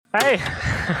Hey,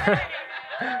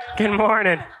 good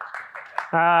morning.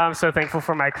 I'm so thankful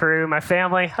for my crew, my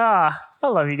family. I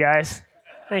love you guys.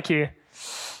 Thank you.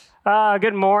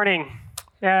 Good morning.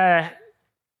 Uh,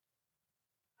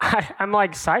 I'm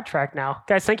like sidetracked now.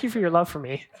 Guys, thank you for your love for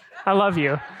me. I love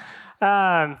you.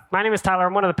 My name is Tyler.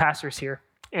 I'm one of the pastors here.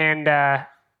 And I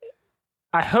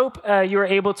hope you were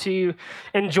able to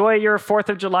enjoy your 4th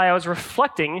of July. I was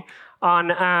reflecting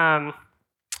on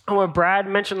what Brad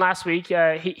mentioned last week.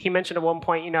 He mentioned at one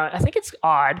point, I think it's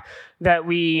odd that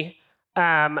we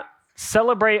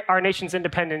celebrate our nation's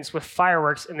independence with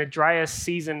fireworks in the driest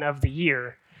season of the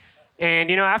year.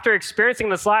 And, after experiencing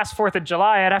this last 4th of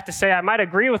July, I'd have to say I might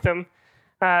agree with him.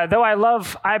 Though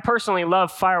I personally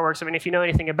love fireworks. I mean, if you know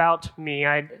anything about me,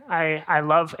 I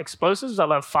love explosives. I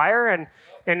love fire.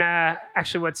 And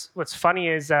actually, what's funny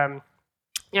is in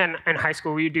high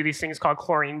school, we would do these things called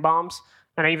chlorine bombs.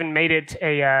 And I even made it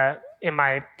in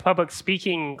my public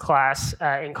speaking class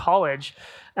in college.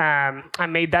 I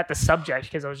made that the subject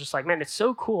because I was just like, man, it's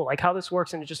so cool, like how this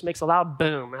works, and it just makes a loud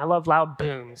boom. I love loud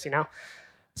booms,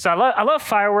 So I love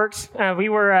fireworks.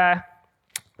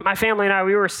 My family and I,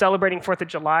 we were celebrating 4th of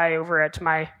July over at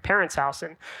my parents' house.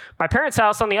 And my parents'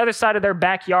 house, on the other side of their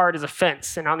backyard is a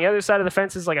fence. And on the other side of the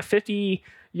fence is like a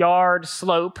 50-yard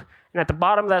slope. And at the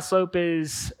bottom of that slope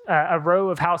is a row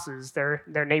of houses,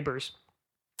 their neighbors.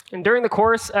 And during the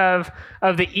course of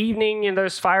the evening, and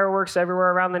there's fireworks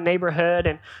everywhere around the neighborhood,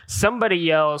 and somebody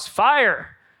yells,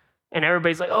 "Fire!" And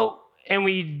everybody's like, "Oh." And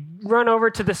we run over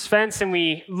to this fence, and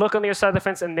we look on the other side of the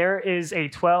fence, and there is a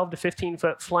 12 to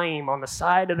 15-foot flame on the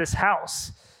side of this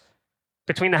house,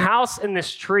 between the house and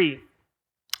this tree.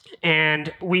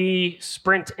 And we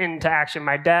sprint into action.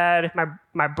 My dad,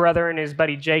 my brother, and his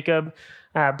buddy Jacob,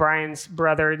 Brian's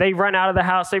brother, they run out of the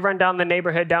house. They run down the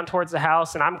neighborhood, down towards the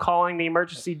house, and I'm calling the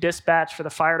emergency dispatch for the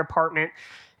fire department.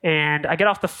 And I get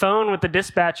off the phone with the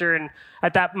dispatcher, and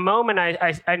at that moment,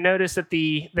 I noticed that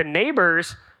the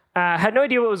neighbors had no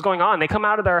idea what was going on. They come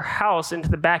out of their house into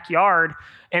the backyard,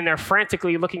 and they're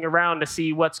frantically looking around to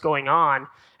see what's going on.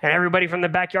 And everybody from the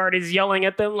backyard is yelling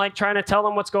at them, like trying to tell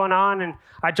them what's going on. And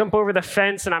I jump over the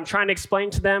fence, and I'm trying to explain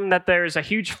to them that there's a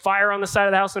huge fire on the side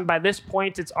of the house. And by this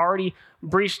point, it's already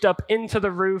breached up into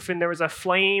the roof, and there was a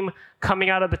flame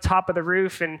coming out of the top of the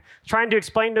roof. And trying to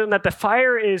explain to them that the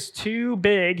fire is too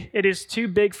big. It is too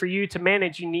big for you to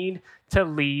manage. You need to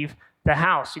leave the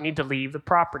house. You need to leave the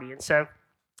property. And so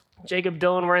Jacob,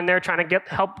 Dylan were in there trying to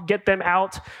help get them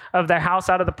out of the house,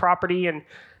 out of the property. And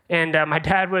my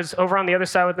dad was over on the other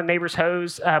side with the neighbor's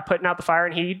hose, putting out the fire,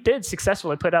 and he did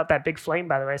successfully put out that big flame,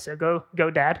 by the way, so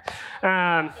go Dad.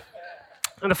 And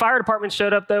the fire department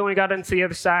showed up, though, when we got into the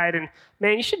other side, and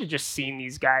man, you should have just seen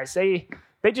these guys. They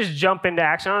just jump into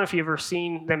action. I don't know if you've ever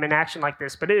seen them in action like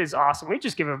this, but it is awesome. We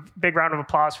just give a big round of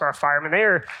applause for our firemen.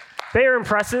 They are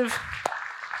impressive.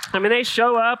 I mean, they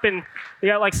show up, and they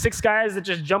got like 6 guys that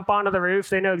just jump onto the roof.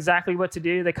 They know exactly what to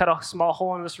do. They cut a small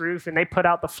hole in this roof, and they put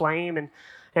out the flame.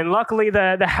 And luckily,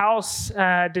 the house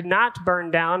did not burn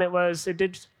down. It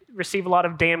did receive a lot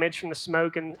of damage from the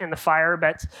smoke and the fire,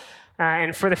 but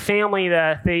and for the family,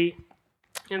 they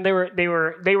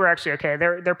were actually okay.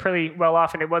 They're pretty well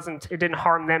off, and it didn't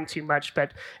harm them too much.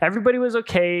 But everybody was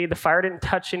okay. The fire didn't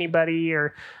touch anybody,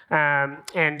 and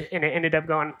it ended up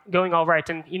going all right.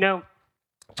 And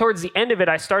towards the end of it,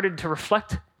 I started to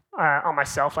reflect on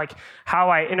myself, like how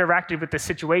I interacted with the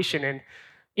situation. And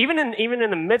even in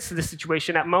the midst of the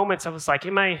situation, at moments I was like,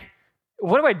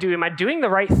 what do I do? Am I doing the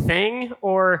right thing?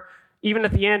 Or even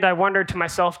at the end, I wondered to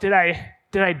myself, did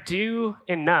I do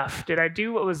enough? Did I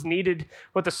do what was needed,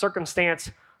 what the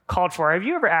circumstance called for? Have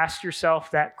you ever asked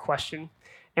yourself that question?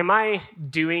 Am I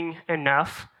doing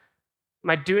enough? Am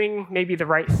I doing maybe the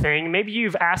right thing? Maybe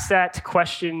you've asked that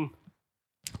question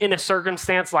in a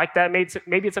circumstance like that.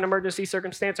 Maybe it's an emergency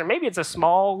circumstance, or maybe it's a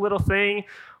small little thing,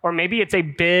 or maybe it's a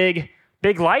big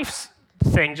life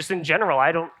thing just in general.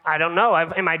 I don't know.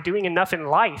 Am I doing enough in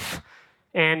life?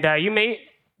 And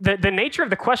the nature of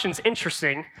the question is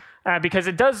interesting because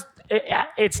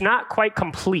it's not quite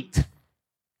complete.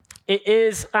 It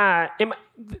is,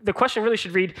 the question really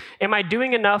should read, am I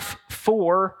doing enough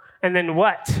for, and then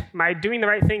what? Am I doing the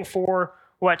right thing for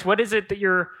what? What is it that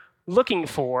you're looking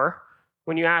for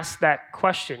when you ask that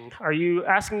question? Are you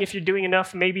asking if you're doing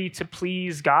enough maybe to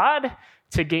please God,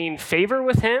 to gain favor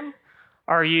with Him?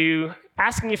 Are you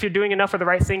asking if you're doing enough for the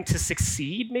right thing to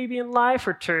succeed maybe in life,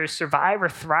 or to survive or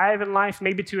thrive in life,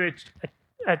 maybe to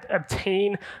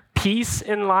obtain peace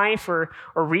in life, or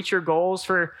reach your goals?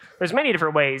 There's many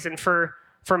different ways. And for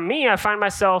for me, I find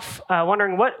myself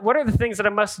wondering what are the things that I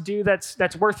must do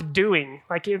that's worth doing?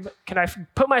 Like, can I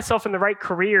put myself in the right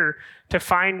career to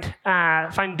find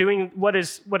doing what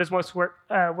is most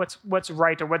what's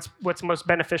right or what's most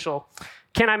beneficial?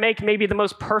 Can I make maybe the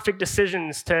most perfect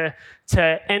decisions to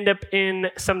end up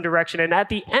in some direction? And at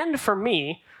the end, for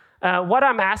me, what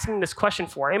I'm asking this question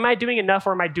for, am I doing enough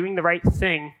or am I doing the right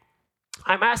thing?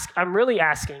 I'm really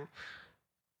asking,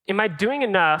 am I doing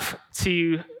enough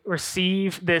to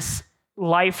receive this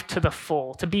life to the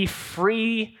full, to be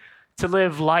free to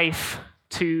live life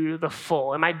to the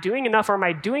full? Am I doing enough or am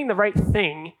I doing the right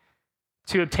thing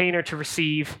to obtain or to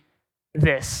receive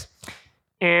this?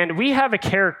 And we have a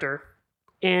character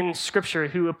in Scripture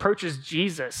who approaches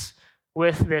Jesus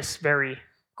with this very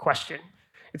question.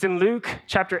 It's in Luke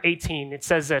chapter 18. It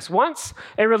says this: once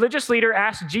a religious leader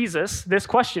asked Jesus this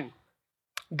question,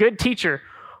 "Good teacher,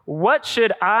 what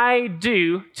should I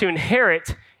do to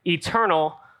inherit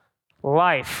eternal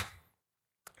life?"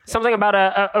 Something about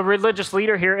a religious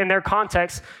leader here in their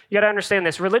context, you got to understand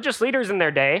this. Religious leaders in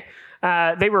their day,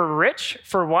 they were rich,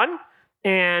 for one,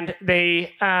 and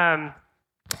they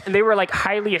were like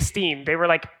highly esteemed. They were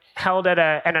like held at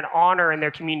an honor in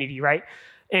their community, right?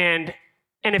 And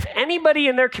if anybody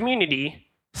in their community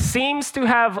seems to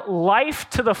have life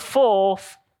to the full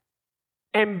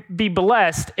and be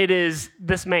blessed, it is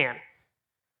this man.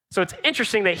 So it's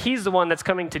interesting that he's the one that's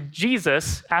coming to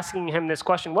Jesus, asking him this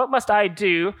question: what must I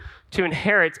do to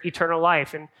inherit eternal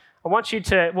life? And I want you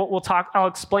to, we'll talk, I'll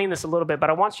explain this a little bit, but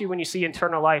I want you, when you see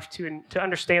eternal life, to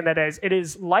understand that as it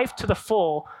is life to the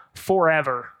full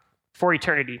forever, for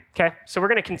eternity, okay? So we're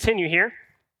going to continue here.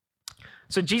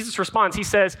 So Jesus responds, he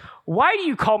says, "Why do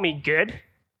you call me good?"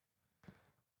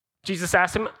 Jesus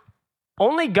asked him,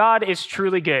 "Only God is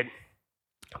truly good.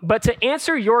 But to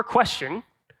answer your question,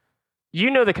 you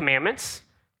know the commandments.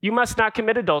 You must not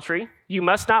commit adultery. You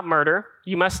must not murder.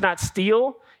 You must not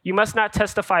steal. You must not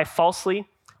testify falsely.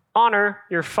 Honor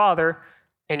your father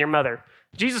and your mother."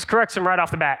 Jesus corrects him right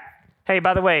off the bat. Hey,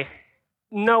 by the way,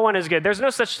 no one is good. There's no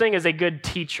such thing as a good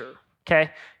teacher,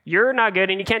 okay? You're not good,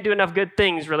 and you can't do enough good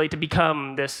things, really, to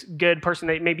become this good person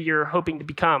that maybe you're hoping to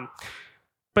become.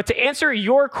 But to answer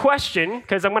your question,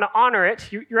 because I'm going to honor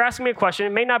it, you're asking me a question.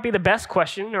 It may not be the best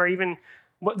question or even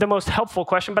the most helpful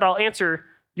question, but I'll answer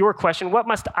your question. What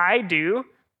must I do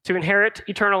to inherit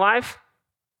eternal life?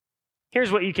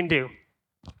 Here's what you can do.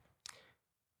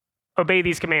 Obey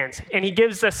these commands. And he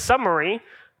gives a summary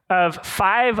of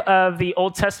 5 of the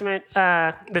Old Testament,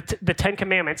 the 10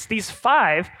 commandments. These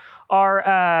 5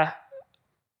 are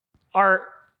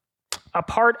a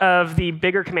part of the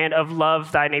bigger command of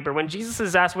love thy neighbor. When Jesus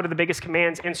is asked what are the biggest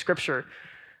commands in Scripture,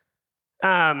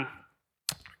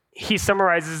 he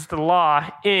summarizes the law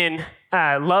in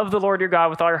love the Lord your God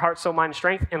with all your heart, soul, mind, and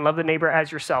strength, and love the neighbor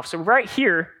as yourself. So right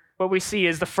here, what we see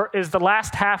is the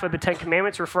last half of the 10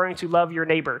 commandments referring to love your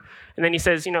neighbor. And then he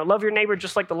says, love your neighbor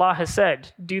just like the law has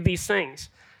said. Do these things.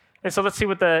 And so let's see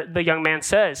what the young man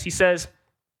says. He says,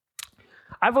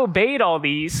 "I've obeyed all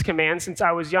these commands since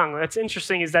I was young." What's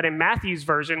interesting is that in Matthew's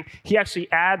version, he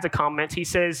actually adds a comment. He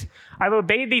says, "I've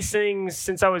obeyed these things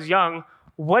since I was young.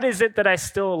 What is it that I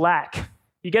still lack?"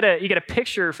 You get a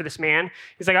picture for this man.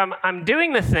 He's like, I'm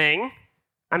doing the thing.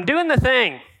 I'm doing the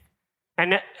thing.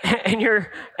 And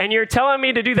you're telling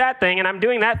me to do that thing, and I'm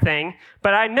doing that thing,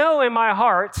 but I know in my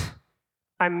heart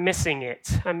I'm missing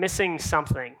it. I'm missing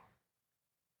something.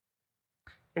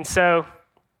 And so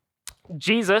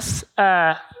Jesus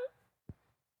answers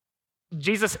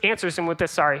him with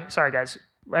this. Sorry, guys.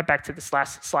 Right back to this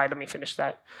last slide. Let me finish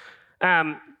that.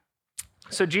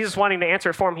 So Jesus, wanting to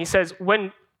answer it for him, he says,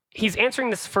 when he's answering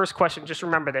this first question, just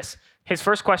remember this. His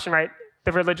first question, right,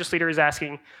 the religious leader is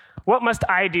asking, what must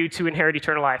I do to inherit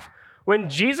eternal life? When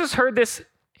Jesus heard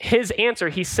his answer,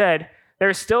 he said,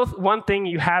 there's still one thing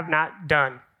you have not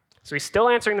done. So he's still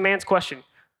answering the man's question.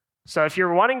 So if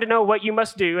you're wanting to know what you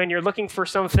must do and you're looking for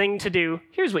something to do,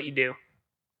 here's what you do.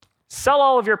 Sell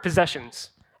all of your possessions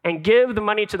and give the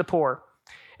money to the poor,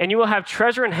 and you will have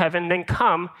treasure in heaven. Then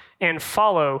come and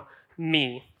follow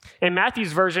me. In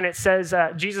Matthew's version, it says,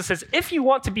 Jesus says, if you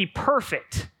want to be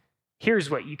perfect, here's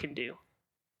what you can do.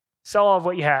 Sell all of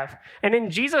what you have. And in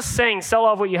Jesus saying, sell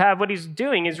all of what you have, what he's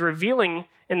doing is revealing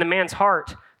in the man's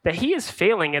heart that he is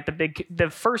failing at the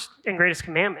first and greatest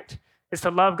commandment, is to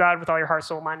love God with all your heart,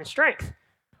 soul, mind, and strength.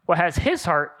 What has his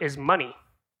heart is money.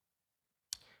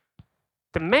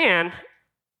 The man,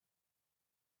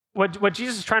 what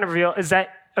Jesus is trying to reveal is that,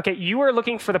 okay, you are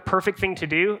looking for the perfect thing to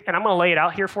do, and I'm going to lay it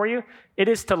out here for you. It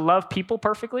is to love people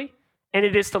perfectly, and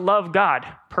it is to love God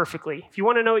perfectly. If you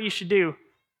want to know what you should do,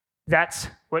 that's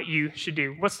what you should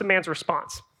do. What's the man's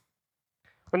response?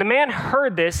 When the man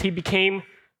heard this, he became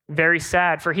very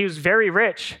sad, for he was very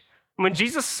rich. When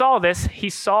Jesus saw this, he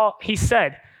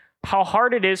said, how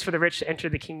hard it is for the rich to enter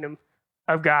the kingdom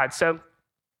of God. So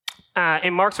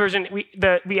in Mark's version,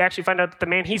 we actually find out that the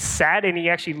man, he's sad and he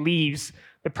actually leaves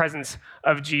the presence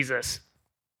of Jesus.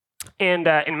 And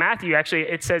in Matthew, actually,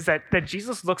 it says that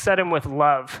Jesus looks at him with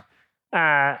love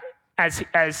as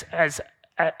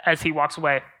he walks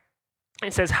away.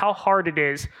 It says how hard it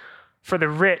is for the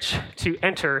rich to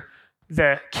enter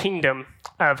the kingdom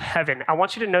of heaven. I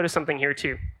want you to notice something here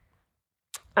too.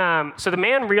 So the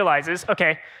man realizes,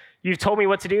 okay, you've told me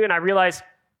what to do, and I realize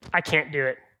I can't do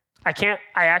it.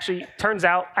 Turns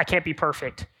out I can't be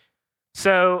perfect.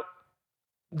 So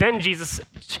then Jesus,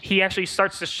 he actually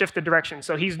starts to shift the direction.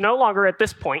 So he's no longer at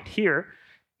this point here,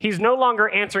 he's no longer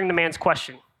answering the man's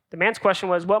question. The man's question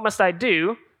was, what must I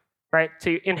do, right,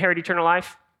 to inherit eternal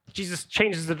life? Jesus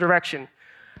changes the direction.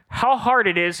 How hard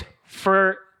it is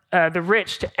for the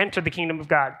rich to enter the kingdom of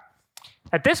God.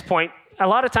 At this point, a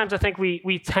lot of times I think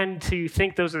we tend to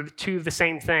think those are two of the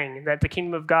same thing, that the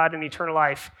kingdom of God and eternal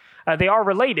life, they are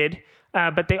related,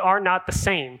 but they are not the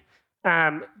same.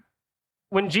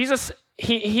 When Jesus,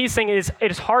 he's saying it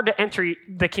is hard to enter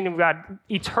the kingdom of God.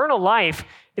 Eternal life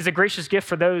is a gracious gift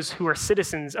for those who are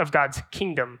citizens of God's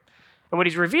kingdom. And what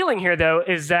he's revealing here, though,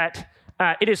 is that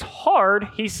it is hard,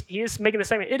 he is making the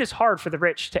statement, it is hard for the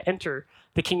rich to enter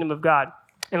the kingdom of God.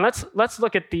 And let's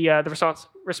look at the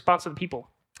response of the people.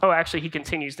 Oh, actually, he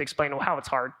continues to explain how it's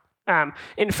hard.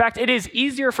 In fact, it is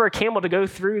easier for a camel to go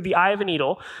through the eye of a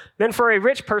needle than for a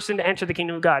rich person to enter the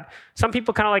kingdom of God. Some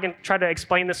people kind of like try to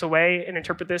explain this away and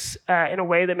interpret this in a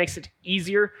way that makes it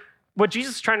easier. What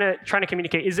Jesus is trying to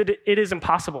communicate is it is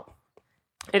impossible.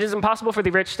 It is impossible for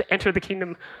the rich to enter the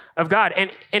kingdom of God,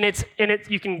 and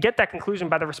you can get that conclusion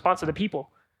by the response of the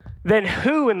people. Then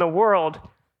who in the world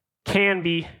can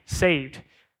be saved?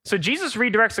 So Jesus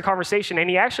redirects the conversation, and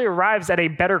he actually arrives at a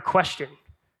better question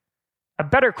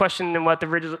than what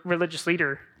the religious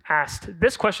leader asked.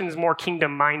 This question is more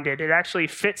kingdom-minded. It actually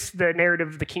fits the narrative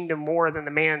of the kingdom more than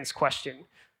the man's question.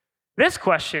 This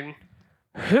question,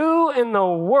 who in the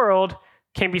world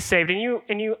can be saved?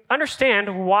 And you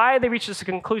understand why they reach this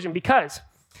conclusion, because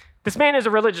this man is a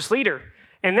religious leader.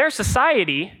 In their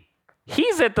society,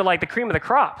 he's at the cream of the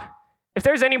crop. If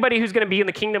there's anybody who's going to be in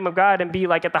the kingdom of God and be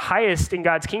at the highest in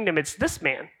God's kingdom, it's this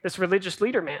man, this religious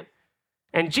leader man.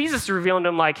 And Jesus is revealing to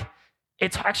him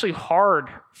it's actually hard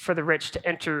for the rich to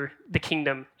enter the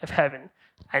kingdom of heaven.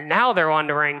 And now they're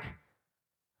wondering,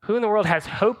 who in the world has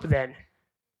hope then?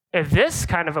 If this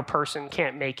kind of a person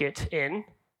can't make it in,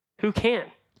 who can?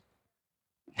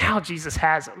 Now Jesus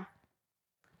has him.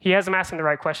 He has him asking the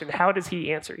right question. How does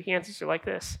he answer? He answers it like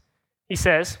this. He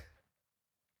says,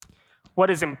 what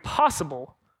is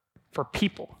impossible for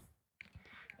people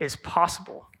is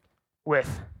possible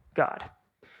with God.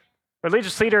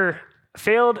 Religious leader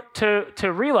failed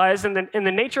to realize in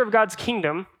the nature of God's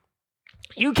kingdom,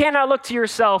 you cannot look to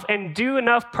yourself and do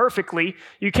enough perfectly.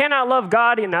 You cannot love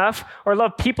God enough or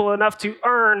love people enough to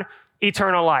earn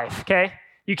eternal life, okay?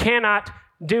 You cannot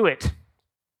do it.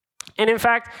 And in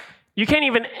fact, you can't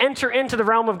even enter into the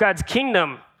realm of God's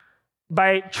kingdom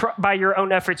by your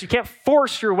own efforts. You can't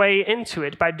force your way into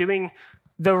it by doing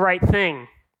the right thing.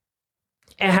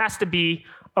 It has to be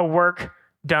a work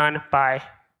done by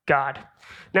God.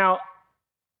 Now,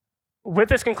 with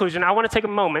this conclusion, I want to take a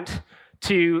moment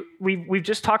we've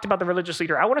just talked about the religious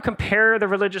leader. I want to compare the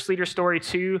religious leader story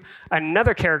to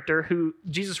another character who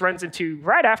Jesus runs into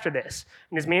right after this.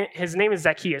 And his name is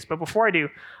Zacchaeus. But before I do,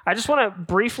 I just want to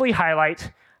briefly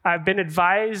highlight, I've been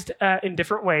advised in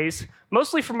different ways,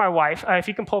 mostly from my wife. If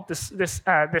you can pull up this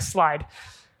slide.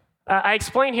 I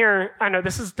explain here, I know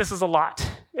this is a lot.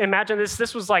 Imagine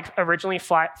this was originally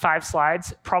 5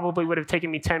 slides, probably would have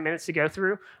taken me 10 minutes to go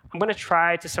through. I'm going to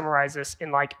try to summarize this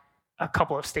in a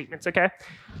couple of statements, okay?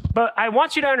 But I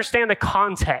want you to understand the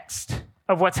context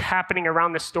of what's happening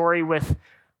around this story with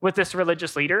this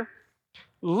religious leader.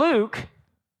 Luke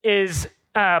is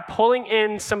pulling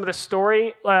in some of the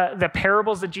story, the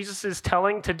parables that Jesus is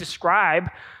telling to describe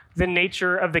the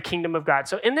nature of the kingdom of God.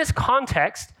 So in this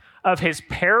context of his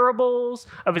parables,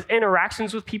 of his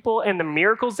interactions with people, and the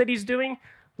miracles that he's doing,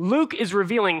 Luke is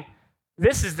revealing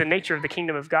this is the nature of the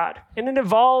kingdom of God. And it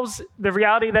involves the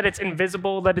reality that it's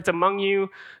invisible, that it's among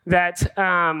you, that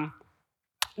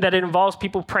it involves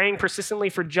people praying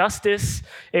persistently for justice.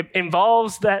 It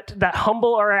involves that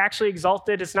humble are actually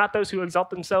exalted. It's not those who exalt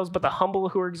themselves, but the humble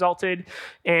who are exalted.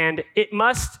 And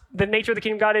the nature of the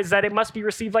kingdom of God is that it must be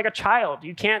received like a child.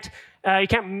 You can't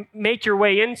make your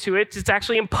way into it. It's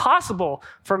actually impossible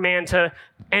for man to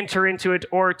enter into it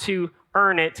or to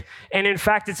earn it. And in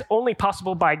fact, it's only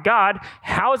possible by God.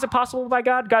 How is it possible by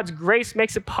God? God's grace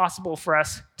makes it possible for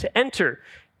us to enter.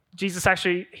 Jesus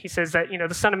actually, he says that,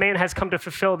 the Son of Man has come to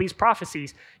fulfill these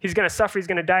prophecies. He's going to suffer, he's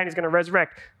going to die, and he's going to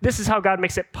resurrect. This is how God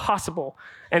makes it possible.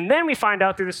 And then we find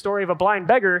out through the story of a blind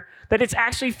beggar that it's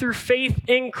actually through faith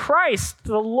in Christ,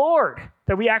 the Lord,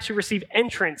 that we actually receive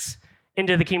entrance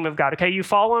into the kingdom of God. Okay, you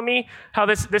following me? How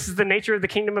this is the nature of the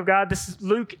kingdom of God.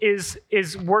 Luke is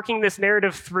working this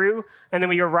narrative through, and then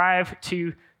we arrive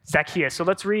to Zacchaeus. So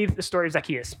let's read the story of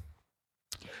Zacchaeus.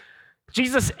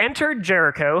 Jesus entered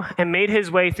Jericho and made his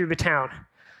way through the town.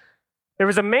 There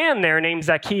was a man there named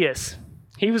Zacchaeus.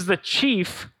 He was the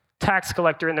chief tax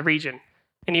collector in the region,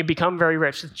 and he had become very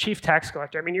rich, the chief tax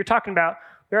collector. I mean, you're talking about,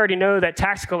 we already know that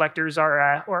tax collectors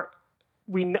are,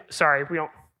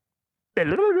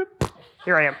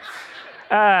 here I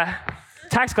am.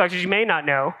 Tax collectors, you may not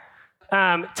know,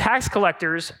 tax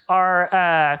collectors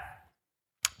are,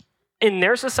 in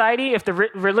their society, if the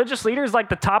religious leader is like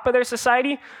the top of their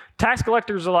society, tax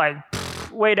collectors are like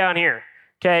way down here,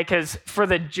 okay? Because for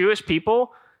the Jewish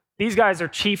people, these guys are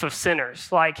chief of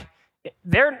sinners. Like,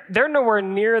 they're nowhere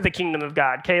near the kingdom of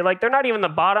God, okay? Like, they're not even the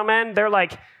bottom end.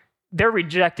 They're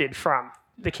rejected from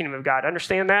the kingdom of God.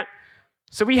 Understand that?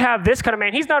 So we have this kind of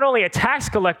man. He's not only a tax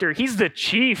collector, he's the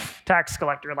chief tax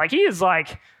collector. Like, he is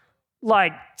like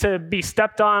to be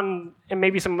stepped on and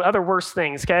maybe some other worse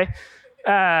things, okay?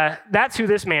 That's who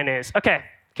this man is. Okay,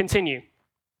 continue.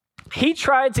 He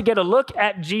tried to get a look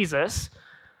at Jesus,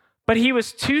 but he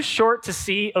was too short to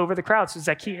see over the crowd. So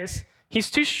Zacchaeus, he's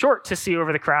too short to see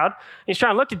over the crowd. He's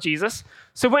trying to look at Jesus.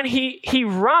 So when he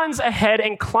runs ahead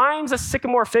and climbs a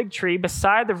sycamore fig tree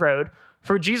beside the road,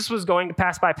 for Jesus was going to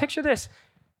pass by. Picture this.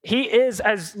 He is,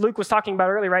 as Luke was talking about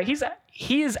earlier, right?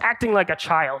 He is acting like a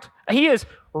child. He is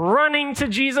running to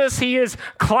Jesus. He is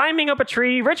climbing up a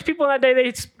tree. Rich people in that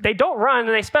day, they don't run, and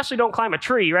they especially don't climb a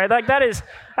tree, right? Like that is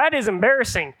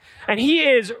embarrassing. And he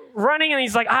is running, and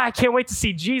he's like, I can't wait to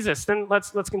see Jesus. Then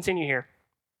let's continue here.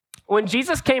 When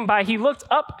Jesus came by, he looked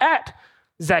up at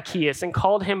Zacchaeus and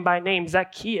called him by name,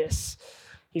 Zacchaeus.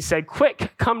 He said,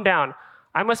 quick, come down.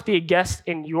 I must be a guest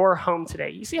in your home today.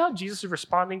 You see how Jesus is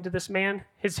responding to this man?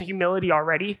 His humility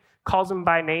already calls him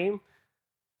by name.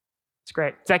 It's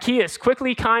great. Zacchaeus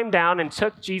quickly climbed down and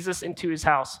took Jesus into his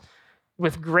house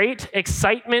with great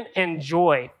excitement and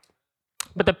joy.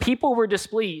 But the people were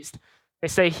displeased. They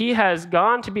say, he has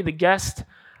gone to be the guest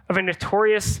of a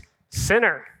notorious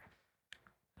sinner.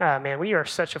 Man, we are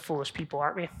such a foolish people,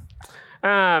 aren't we?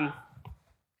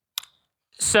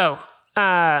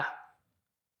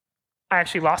 I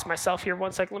actually lost myself here.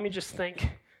 1 second. Let me just think.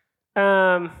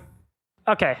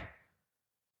 Okay.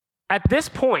 At this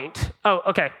point,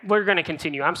 okay. We're going to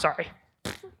continue. I'm sorry.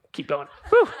 Keep going.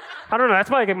 Whew. I don't know. That's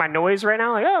like my noise right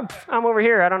now. Like, I'm over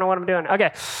here. I don't know what I'm doing.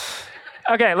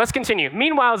 Okay, let's continue.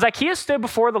 Meanwhile, Zacchaeus stood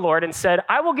before the Lord and said,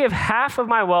 I will give half of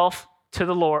my wealth to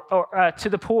the Lord, or to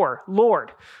the poor.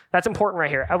 Lord. That's important right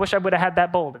here. I wish I would have had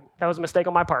that bold. That was a mistake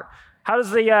on my part. How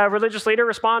does the religious leader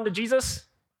respond to Jesus?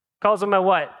 Calls him a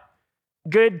what?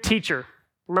 Good teacher.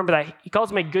 Remember that. He calls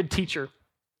him a good teacher.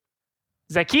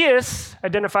 Zacchaeus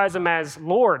identifies him as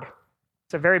Lord.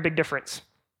 It's a very big difference.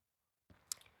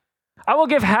 I will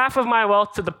give half of my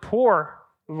wealth to the poor,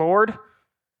 Lord.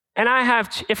 And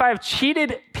if I have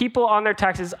cheated people on their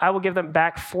taxes, I will give them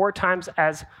back 4 times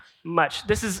as much.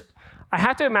 I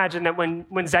have to imagine that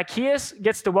when Zacchaeus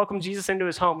gets to welcome Jesus into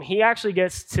his home, he actually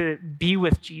gets to be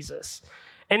with Jesus.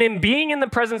 And in being in the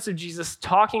presence of Jesus,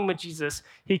 talking with Jesus,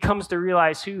 he comes to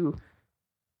realize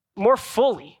more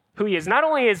fully who he is. Not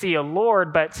only is he a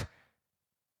Lord, but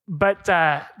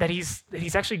that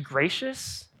he's actually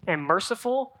gracious and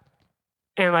merciful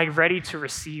and like ready to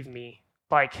receive me.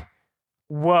 Like,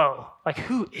 whoa, like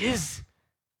who is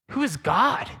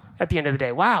God at the end of the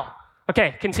day? Wow.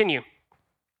 Okay, continue.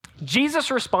 Jesus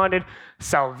responded,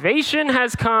 salvation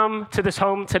has come to this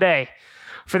home today.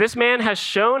 For this man has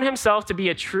shown himself to be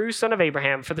a true son of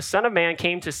Abraham. For the Son of Man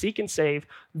came to seek and save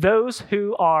those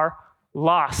who are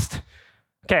lost.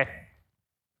 Okay.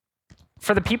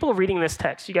 For the people reading this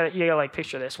text, you gotta like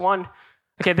picture this. One,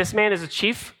 okay, this man is a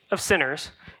chief of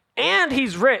sinners, and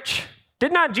he's rich.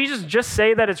 Did not Jesus just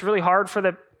say that it's really hard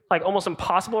for almost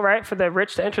impossible, right, for the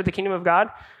rich to enter the kingdom of God?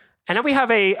 And then we have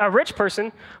a rich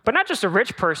person, but not just a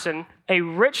rich person, a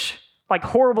rich, like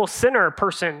horrible sinner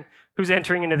person who's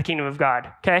entering into the kingdom of God,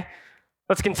 okay?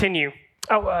 Let's continue.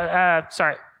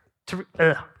 Sorry.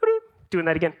 Doing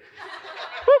that again.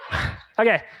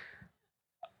 Okay.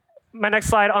 My next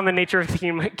slide on the nature of the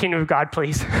kingdom of God,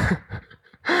 please.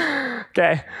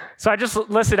 Okay. So I just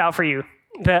listed out for you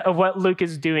what Luke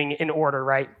is doing in order,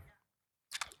 right?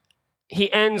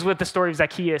 he ends with the story of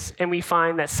Zacchaeus, and we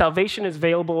find that salvation is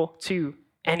available to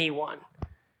anyone.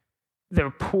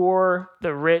 The poor,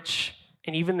 the rich,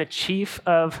 and even the chief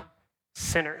of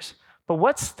sinners. But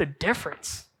what's the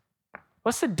difference?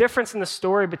 What's the difference in the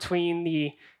story between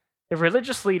the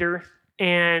religious leader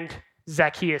and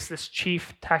Zacchaeus, this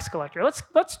chief tax collector?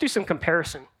 Let's do some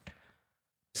comparison.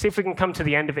 See if we can come to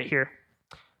the end of it here.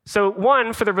 So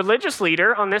one, for the religious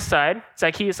leader on this side,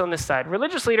 Zacchaeus on this side,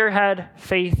 religious leader had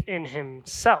faith in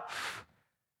himself.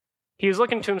 He was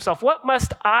looking to himself, what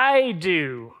must I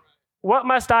do? What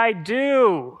must I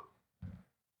do?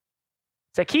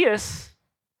 Zacchaeus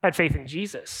had faith in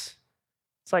Jesus.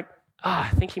 It's like, I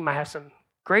think he might have some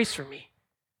grace for me.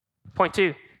 Point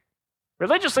two,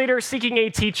 religious leader seeking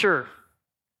a teacher.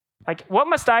 Like, what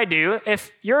must I do?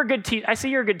 If you're a good teacher, I see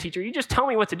you're a good teacher. You just tell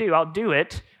me what to do. I'll do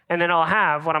it, and then I'll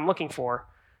have what I'm looking for.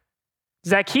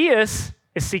 Zacchaeus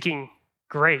is seeking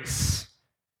grace.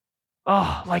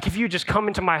 Oh, like if you just come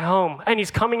into my home, and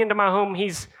he's coming into my home,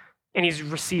 he's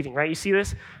receiving, right? You see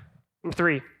this? Number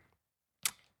three,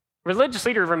 religious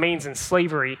leader remains in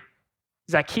slavery.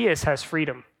 Zacchaeus has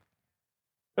freedom.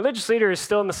 Religious leader is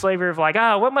still in the slavery of like,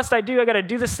 what must I do? I got to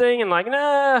do this thing. And like,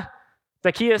 nah.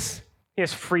 Zacchaeus, he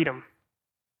has freedom.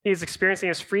 He is experiencing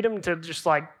his freedom to just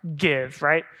like give,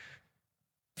 right?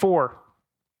 4,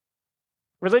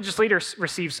 religious leader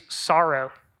receives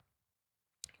sorrow.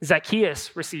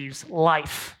 Zacchaeus receives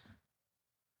life.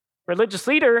 Religious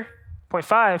leader, point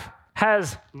 5,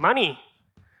 has money,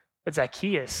 but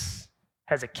Zacchaeus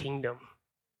has a kingdom.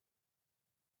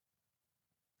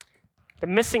 The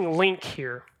missing link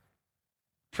here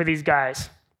for these guys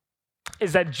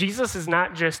is that Jesus is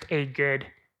not just a good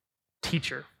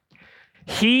teacher.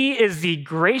 He is the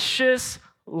gracious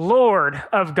Lord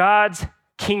of God's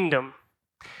kingdom.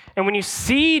 And when you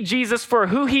see Jesus for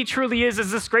who he truly is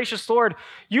as this gracious Lord,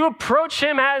 you approach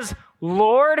him as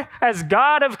Lord, as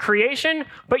God of creation,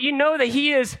 but you know that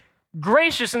he is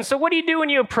gracious. And so what do you do when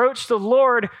you approach the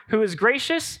Lord who is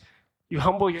gracious? You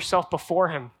humble yourself before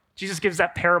him. Jesus gives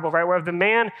that parable, right, where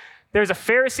there's a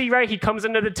Pharisee, right? He comes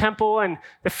into the temple, and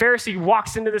the Pharisee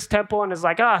walks into this temple and is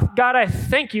like, God, I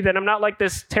thank you that I'm not like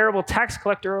this terrible tax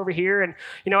collector over here. And,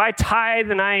 I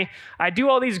tithe and I do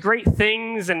all these great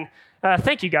things. And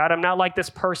thank you, God, I'm not like this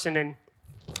person.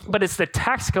 But it's the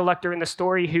tax collector in the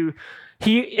story who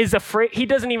he is afraid. He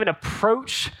doesn't even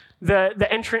approach the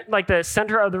entrance, like the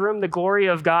center of the room, the glory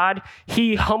of God.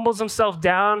 He humbles himself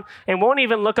down and won't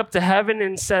even look up to heaven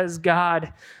and says,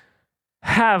 God,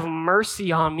 have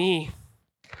mercy on me,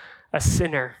 a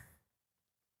sinner.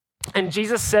 And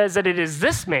Jesus says that it is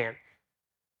this man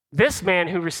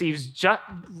who receives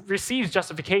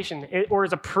justification or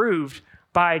is approved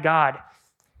by God.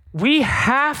 We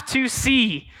have to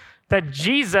see that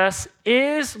Jesus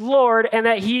is Lord and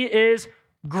that he is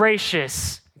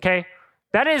gracious, okay?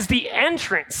 That is the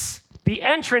entrance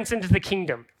into the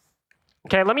kingdom.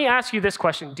 Okay, let me ask you this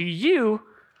question. Do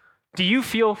you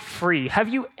feel free? Have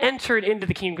you entered into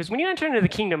the kingdom? Because when you enter into the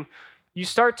kingdom, you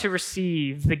start to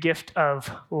receive the gift of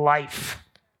life.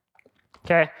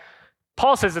 Okay?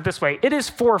 Paul says it this way, it is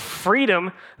for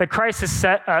freedom that Christ has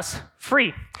set us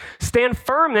free. Stand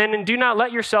firm then and do not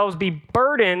let yourselves be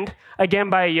burdened again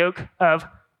by a yoke of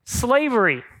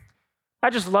slavery.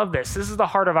 I just love this. This is the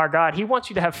heart of our God. He wants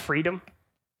you to have freedom.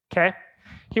 Okay?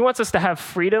 He wants us to have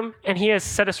freedom, and he has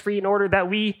set us free in order that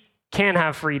we can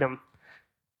have freedom.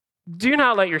 Do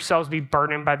not let yourselves be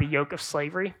burdened by the yoke of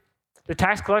slavery. The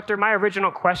tax collector, my original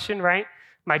question, right?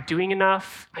 Am I doing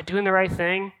enough? Am I doing the right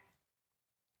thing?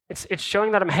 It's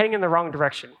showing that I'm heading in the wrong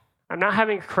direction. I'm not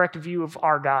having a correct view of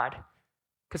our God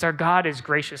because our God is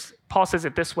gracious. Paul says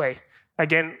it this way,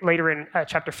 again, later in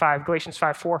chapter 5, Galatians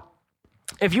 5:4.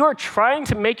 If you are trying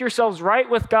to make yourselves right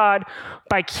with God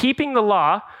by keeping the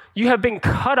law, you have been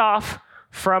cut off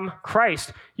from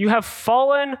Christ. You have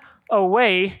fallen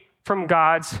away from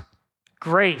God's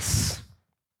grace.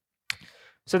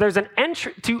 So there's to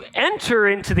enter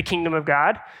into the kingdom of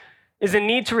God is a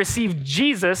need to receive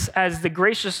Jesus as the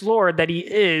gracious Lord that he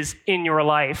is in your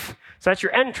life. So that's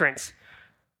your entrance.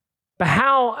 But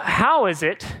how is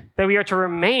it that we are to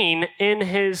remain in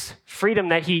his freedom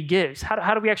that he gives?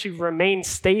 How do we actually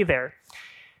stay there?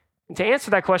 And to answer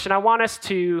that question, I want us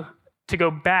to go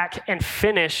back and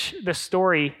finish the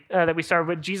story that we started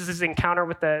with Jesus' encounter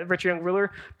with the rich young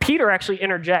ruler. Peter actually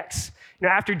interjects.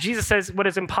 After Jesus says what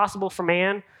is impossible for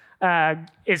man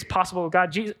is possible with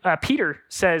God, Peter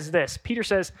says this. Peter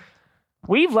says,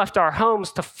 we've left our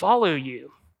homes to follow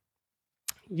you.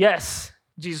 Yes,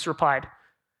 Jesus replied.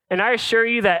 And I assure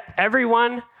you that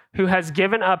everyone who has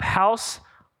given up house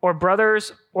or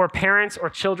brothers or parents or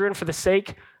children for the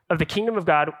sake of the kingdom of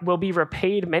God will be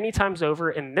repaid many times over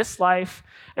in this life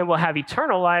and will have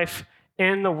eternal life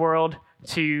in the world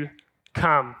to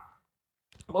come.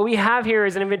 What we have here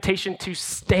is an invitation to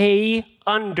stay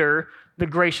under the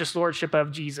gracious lordship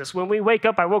of Jesus. When we wake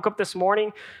up, I woke up this morning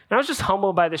and I was just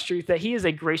humbled by this truth that he is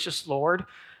a gracious Lord.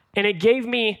 And it gave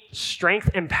me strength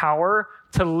and power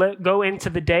to go into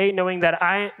the day knowing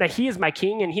that he is my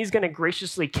king and he's going to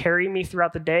graciously carry me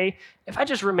throughout the day if I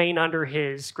just remain under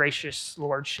his gracious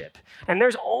lordship. And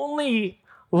there's only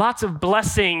lots of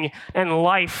blessing and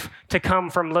life to come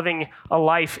from living a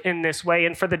life in this way.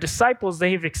 And for the disciples,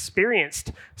 they've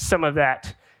experienced some of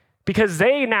that because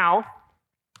they now,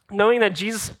 knowing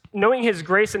his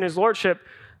grace and his lordship,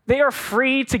 they are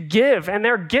free to give, and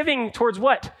they're giving towards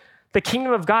what? The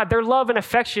kingdom of God. Their love and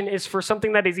affection is for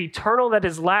something that is eternal, that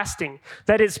is lasting,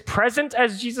 that is present,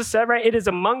 as Jesus said, right? It is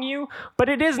among you, but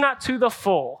it is not to the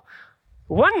full.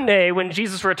 One day when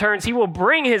Jesus returns, he will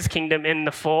bring his kingdom in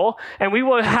the full, and we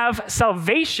will have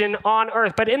salvation on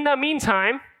earth. But in the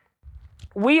meantime,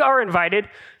 we are invited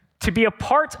to be a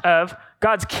part of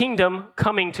God's kingdom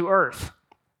coming to earth.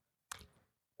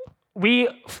 We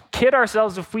kid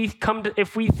ourselves if we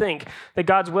think that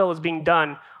God's will is being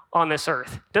done on this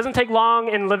earth. It doesn't take long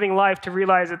in living life to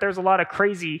realize that there's a lot of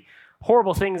crazy,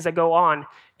 horrible things that go on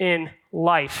in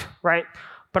life, right?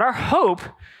 But our hope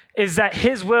is that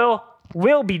his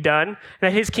will be done,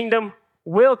 that his kingdom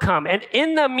will come. And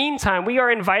in the meantime, we are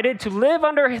invited to live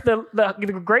under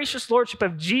the gracious lordship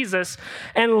of Jesus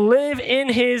and live in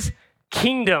his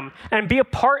kingdom and be a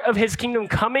part of his kingdom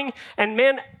coming. And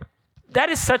man, that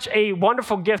is such a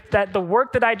wonderful gift that the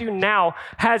work that I do now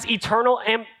has eternal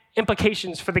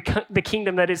implications for the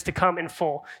kingdom that is to come in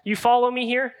full. You follow me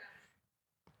here?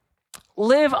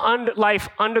 Live life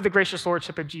under the gracious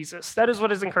lordship of Jesus. That is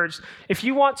what is encouraged. If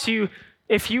you want to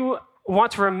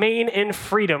remain in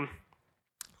freedom,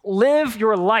 live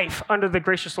your life under the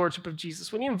gracious lordship of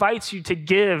Jesus. When he invites you to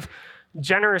give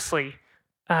generously,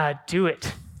 do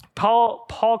it. Paul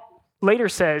later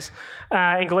says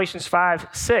in Galatians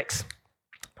 5:6,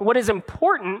 what is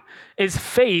important is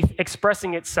faith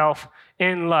expressing itself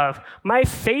in love. My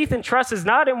faith and trust is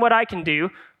not in what I can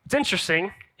do. What's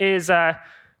interesting is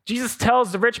Jesus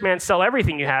tells the rich man, sell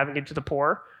everything you have and give to the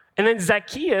poor. And then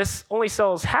Zacchaeus only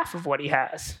sells half of what he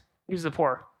has, gives to the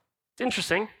poor. It's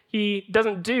interesting. He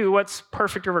doesn't do what's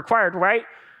perfect or required, right?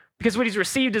 Because what he's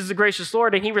received is the gracious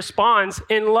Lord, and he responds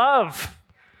in love.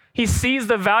 He sees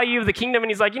the value of the kingdom, and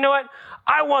he's like, you know what?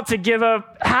 I want to give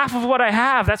up half of what I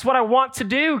have. That's what I want to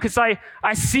do because I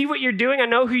see what you're doing. I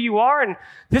know who you are, and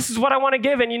this is what I want to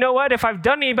give. And you know what? If I've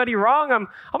done anybody wrong, I'm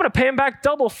going to pay him back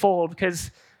double fold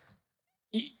because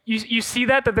you see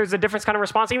that there's a different kind of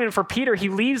response. Even for Peter, he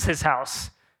leaves his house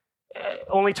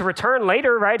only to return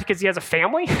later, right? Because he has a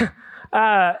family.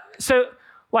 So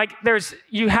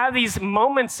you have these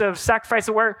moments of sacrifice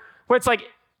where it's like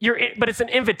but it's an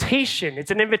invitation.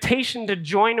 It's an invitation to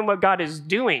join in what God is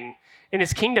doing in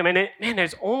his kingdom. And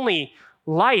there's only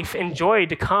life and joy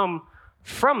to come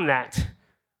from that.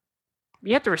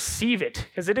 You have to receive it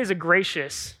because it is a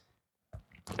gracious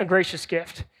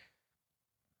gift.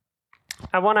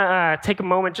 I want to take a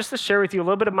moment just to share with you a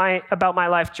little bit about my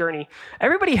life journey.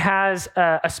 Everybody has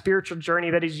a spiritual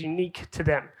journey that is unique to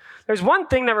them. There's one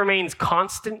thing that remains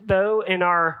constant, though, in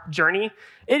our journey.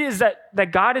 It is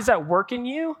that God is at work in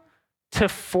you to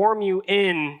form you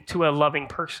into a loving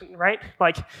person, right?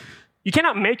 Like, you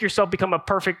cannot make yourself become a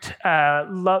perfect,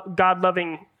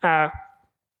 God-loving,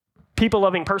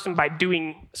 people-loving person by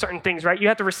doing certain things, right? You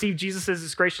have to receive Jesus as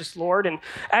his gracious Lord. And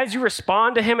as you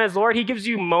respond to him as Lord, he gives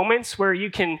you moments where you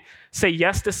can say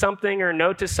yes to something or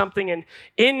no to something. And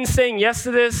in saying yes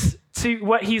to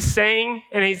what he's saying,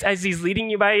 and as he's leading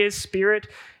you by his Spirit,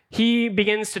 he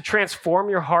begins to transform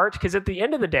your heart. Because at the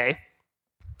end of the day,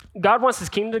 God wants his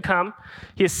kingdom to come.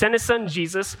 He has sent his son,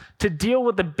 Jesus, to deal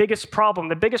with the biggest problem.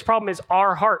 The biggest problem is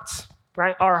our hearts,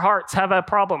 right? Our hearts have a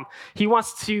problem. He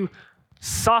wants to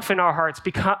soften our hearts,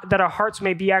 that our hearts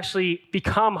may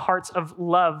become hearts of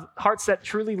love, hearts that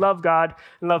truly love God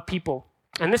and love people.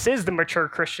 And this is the mature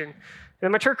Christian. The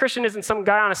mature Christian isn't some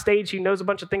guy on a stage who knows a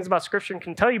bunch of things about Scripture and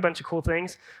can tell you a bunch of cool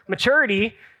things.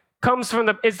 Maturity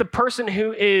is the person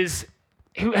who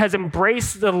has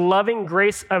embraced the loving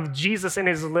grace of Jesus and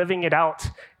is living it out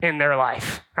in their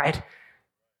life, right?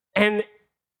 And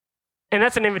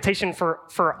that's an invitation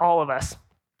for all of us.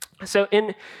 So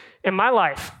in my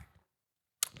life,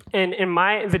 and in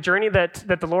the journey that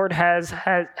the Lord has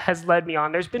led me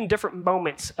on, there's been different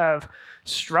moments of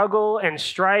struggle and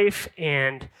strife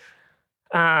and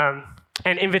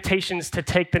invitations to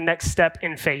take the next step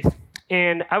in faith.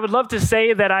 And I would love to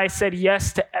say that I said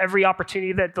yes to every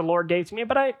opportunity that the Lord gave to me,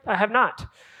 but I have not.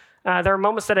 There are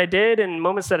moments that I did and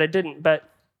moments that I didn't, but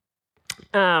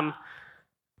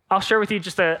I'll share with you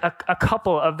just a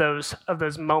couple of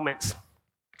those moments.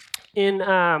 When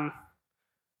I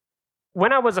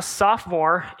was a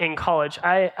sophomore in college,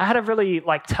 I had a really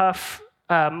tough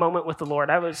moment with the Lord.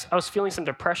 I was feeling some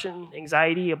depression,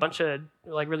 anxiety, a bunch of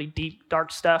really deep,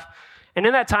 dark stuff. And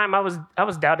in that time, I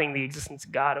was doubting the existence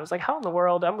of God. I was like, how in the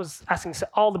world? I was asking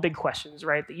all the big questions,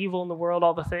 right? The evil in the world,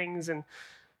 all the things. And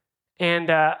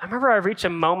I remember I reached a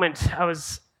moment.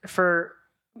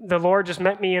 The Lord just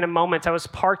met me in a moment. I was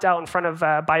parked out in front of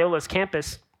Biola's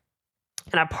campus.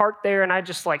 And I parked there, and I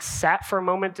just sat for a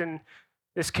moment in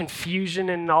this confusion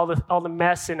and all the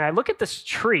mess. And I look at this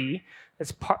tree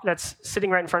that's sitting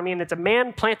right in front of me, and it's a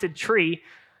man-planted tree,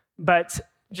 but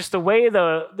just the way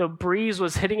the breeze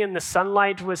was hitting it and the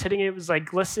sunlight was hitting it, it was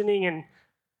glistening, and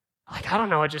I don't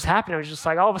know what just happened. It was just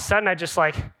all of a sudden I just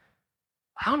I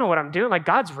don't know what I'm doing.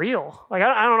 God's real. I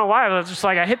don't know why. I was just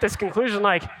I hit this conclusion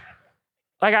I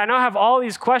know I have all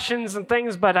these questions and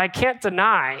things, but I cannot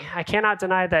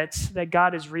deny that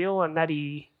God is real and that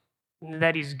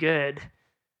he's good.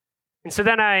 And so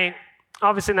then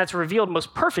obviously that's revealed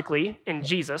most perfectly in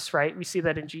Jesus, right? We see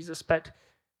that in Jesus, but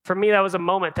for me, that was a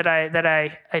moment that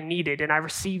I needed, and I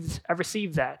received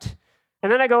that.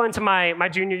 And then I go into my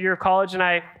junior year of college, and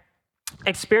I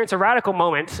experience a radical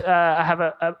moment. I have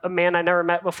a man I never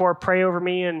met before pray over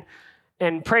me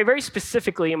and pray very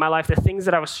specifically in my life the things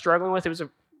that I was struggling with. It was a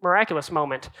miraculous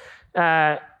moment.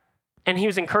 And he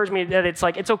was encouraging me that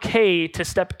it's okay to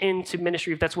step into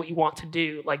ministry if that's what you want to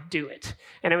do, do it.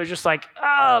 And it was just and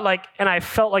I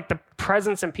felt the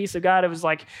presence and peace of God. It was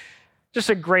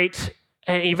just a great.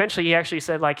 And eventually he actually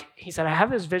said, he said, I have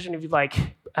this vision of you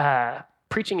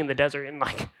preaching in the desert. And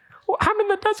I'm in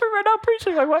the desert right now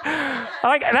preaching. What?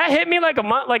 That hit me a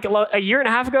month, a year and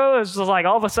a half ago. It was just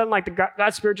all of a sudden, the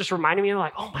God's Spirit just reminded me,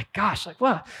 oh my gosh,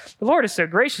 wow, the Lord is so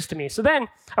gracious to me. So then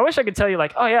I wish I could tell you,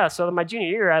 oh yeah, so my junior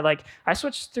year, I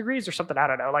switched degrees or something, I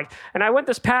don't know. And I went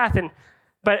this path,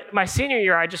 but my senior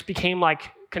year, I just became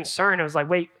concerned. I was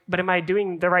wait, but am I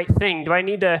doing the right thing? Do I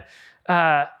need to,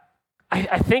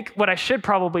 I think what I should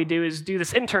probably do is do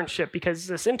this internship, because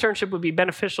this internship would be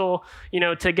beneficial,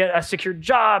 to get a secure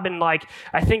job. And I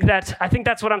think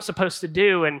that's what I'm supposed to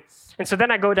do. And so then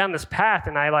I go down this path,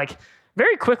 and I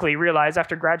very quickly realize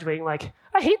after graduating,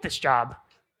 I hate this job.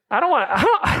 I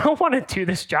don't want to do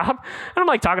this job. And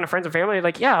I'm talking to friends and family,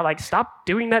 yeah, stop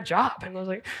doing that job. And I was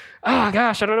oh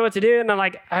gosh, I don't know what to do. And then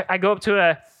I go up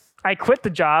to I quit the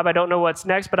job. I don't know what's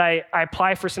next, but I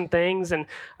apply for some things, and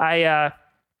I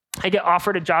get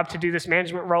offered a job to do this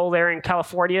management role there in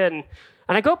California. And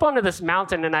I go up onto this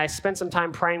mountain, and I spend some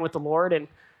time praying with the Lord. And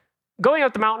going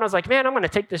up the mountain, I was man, I'm going to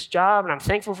take this job, and I'm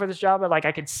thankful for this job. But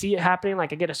I could see it happening. I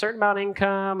get a certain amount of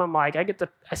income. I'm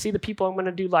I see the people I'm going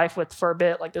to do life with for a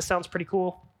bit. This sounds pretty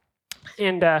cool.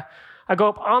 And I go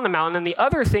up on the mountain. And the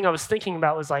other thing I was thinking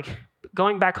about was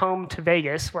going back home to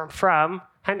Vegas, where I'm from,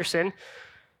 Henderson,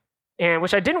 and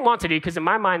which I didn't want to do, because in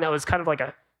my mind, that was kind of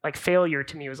a failure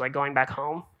to me, was going back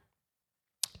home.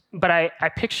 But I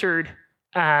pictured,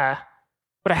 what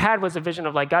I had was a vision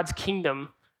of God's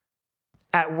kingdom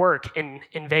at work in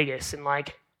Vegas. And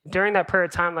during that prayer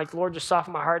time, the Lord just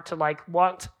softened my heart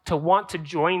to want to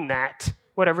join that,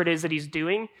 whatever it is that he's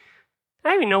doing.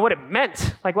 I didn't even know what it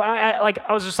meant. I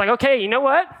was just okay, you know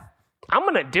what? I'm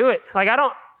going to do it.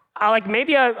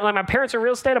 Maybe my parents are in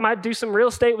real estate. I might do some real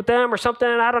estate with them or something.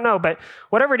 I don't know. But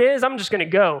whatever it is, I'm just going to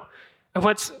go. And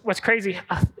what's crazy,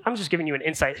 I'm just giving you an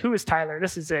insight. Who is Tyler?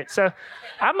 This is it. So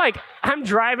I'm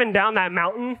driving down that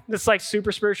mountain that's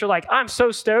super spiritual. I'm so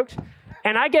stoked.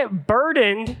 And I get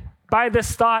burdened by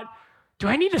this thought, do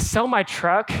I need to sell my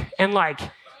truck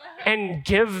and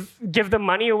give the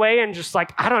money away and just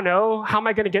I don't know, how am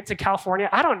I going to get to California?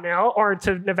 I don't know, or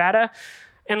to Nevada.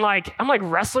 And I'm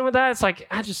wrestling with that. It's I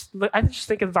just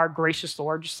think of our gracious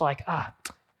Lord, just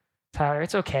Tyler,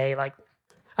 it's okay.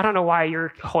 I don't know why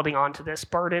you're holding on to this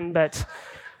burden, but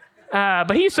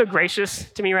he's so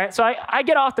gracious to me, right? So I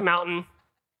get off the mountain.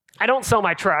 I don't sell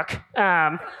my truck.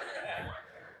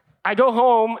 I go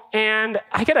home, and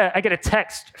I get a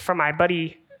text from my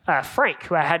buddy Frank,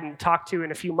 who I hadn't talked to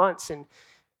in a few months, and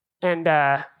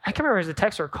I can't remember if it was a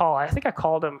text or a call. I think I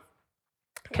called him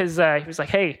because he was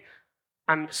hey,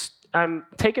 I'm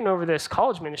taking over this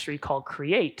college ministry called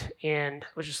Create, and I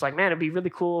was just man, it'd be really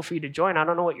cool for you to join. I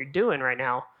don't know what you're doing right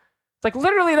now. It's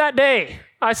literally that day,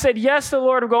 I said yes to the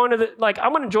Lord of going to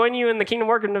I'm going to join you in the Kingdom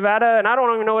Work in Nevada, and I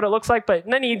don't even know what it looks like, but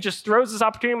then he just throws this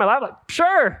opportunity in my lap,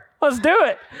 sure, let's do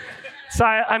it. So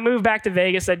I moved back to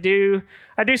Vegas. I do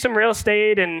some real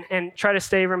estate and try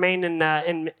to remain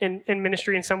in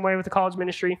ministry in some way with the college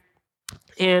ministry.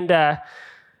 And at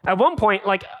one point,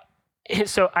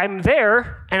 so I'm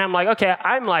there, and I'm like, okay,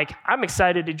 I'm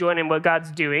excited to join in what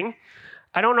God's doing.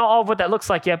 I don't know all of what that looks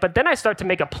like yet, but then I start to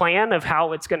make a plan of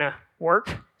how it's going to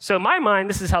work. So in my mind,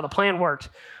 this is how the plan worked.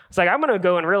 It's like, I'm going to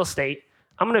go in real estate.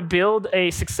 I'm going to build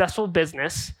a successful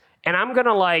business, and I'm going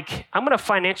to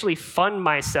financially fund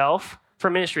myself for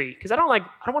ministry, because I don't want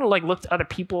to look to other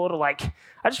people to I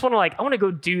just want to I want to go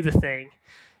do the thing.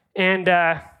 And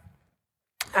yeah,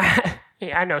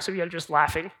 I know some of you are just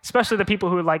laughing, especially the people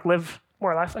who live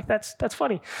more life. That's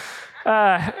funny.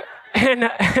 And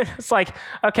it's like,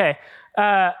 okay,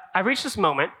 I reached this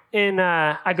moment, and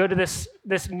I go to this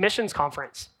missions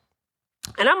conference,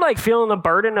 and I'm feeling the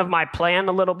burden of my plan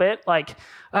a little bit. Oh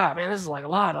man, this is a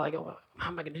lot. How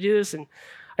am I going to do this? And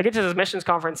I get to this missions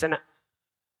conference, and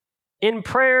in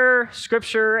prayer,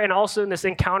 scripture, and also in this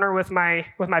encounter with my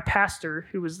pastor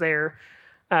who was there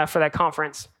for that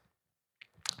conference,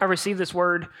 I received this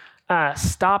word,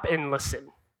 stop and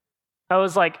listen. That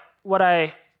was what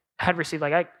I had received.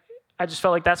 I just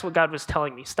felt like that's what God was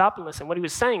telling me. Stop and listen. What he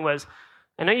was saying was,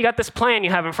 I know you got this plan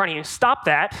you have in front of you. Stop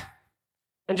that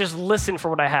and just listen for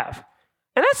what I have.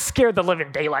 And that scared the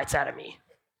living daylights out of me.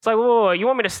 It's like, whoa, you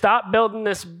want me to stop building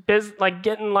this business,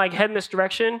 heading this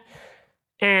direction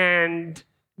and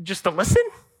just to listen?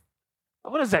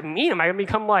 What does that mean? Am I going to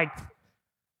become like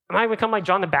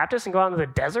John the Baptist and go out into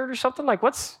the desert or something?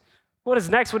 What is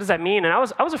next? What does that mean? And I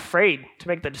was afraid to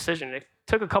make the decision. It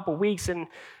took a couple weeks, and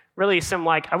really some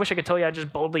I wish I could tell you I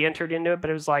just boldly entered into it,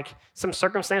 but it was some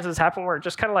circumstances happened where it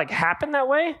just kind of happened that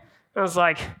way. And I was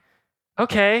like,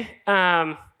 okay,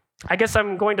 I guess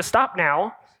I'm going to stop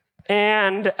now.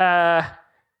 And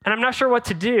I'm not sure what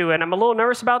to do. And I'm a little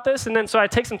nervous about this. And then so I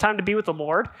take some time to be with the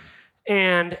Lord,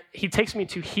 and he takes me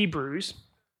to Hebrews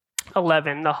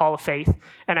 11, the Hall of Faith,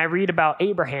 and I read about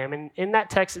Abraham. And in that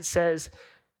text it says,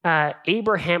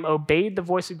 Abraham obeyed the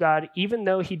voice of God even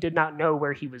though he did not know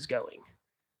where he was going.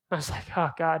 I was like, oh,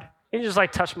 God. It just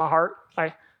touched my heart.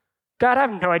 God, I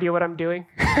have no idea what I'm doing,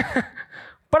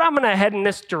 but I'm going to head in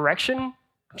this direction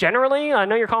generally. I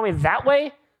know you're calling me that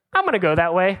way. I'm going to go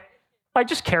that way.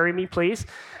 Just carry me, please.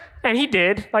 And he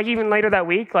did. Even later that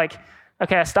week,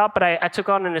 okay, I stopped, but I took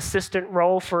on an assistant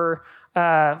role for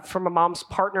my mom's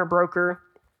partner broker.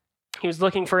 He was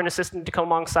looking for an assistant to come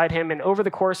alongside him. And over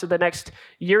the course of the next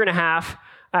year and a half,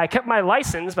 I kept my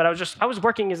license, but I was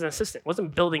working as an assistant,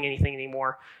 wasn't building anything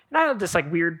anymore. And I had this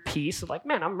weird piece of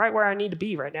man, I'm right where I need to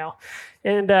be right now.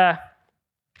 And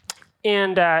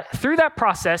through that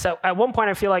process, at one point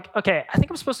I feel okay, I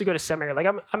think I'm supposed to go to seminary.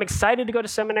 I'm excited to go to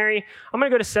seminary. I'm going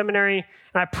to go to seminary,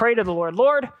 and I pray to the Lord,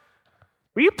 Lord,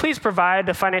 will you please provide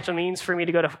the financial means for me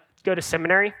to go to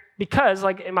seminary? Because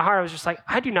in my heart I was just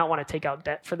I do not want to take out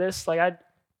debt for this. Will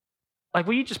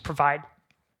you just provide?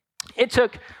 It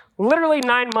took literally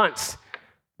 9 months,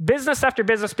 business after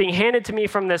business being handed to me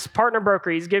from this partner broker.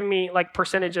 He's giving me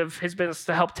percentage of his business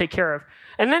to help take care of.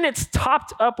 And then it's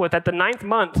topped up with, at the 9th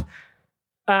month,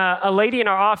 a lady in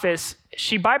our office,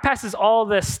 she bypasses all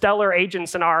the stellar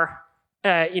agents in our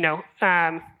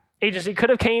agency. Could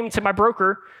have came to my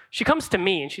broker. She comes to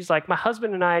me, and she's like, my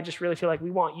husband and I just really feel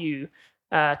we want you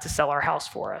to sell our house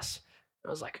for us. I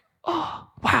was like, oh,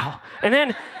 wow. And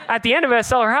then at the end of it, I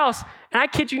sell her house. And I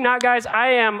kid you not, guys, I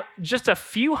am just a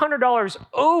few $100s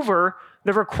over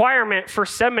the requirement for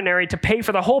seminary to pay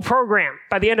for the whole program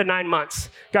by the end of 9 months.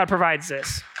 God provides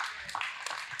this.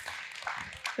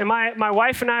 And my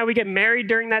wife and I, we get married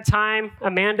during that time,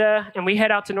 Amanda, and we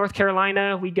head out to North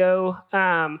Carolina. We go,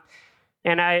 and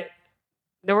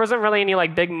there wasn't really any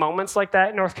like big moments like that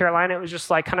in North Carolina. It was just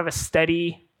like kind of a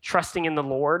steady trusting in the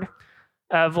Lord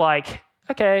of like,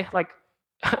 okay, like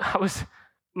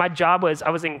my job was I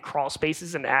was in crawl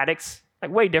spaces and attics,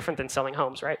 like way different than selling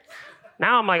homes, right?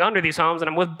 Now I'm like under these homes and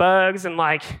I'm with bugs and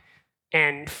like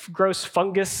gross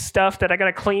fungus stuff that I got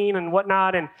to clean and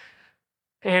whatnot.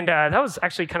 And that was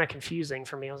actually kind of confusing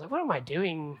for me. I was like, what am I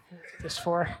doing this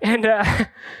for? And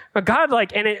but God,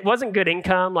 like, and it wasn't good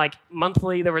income. Like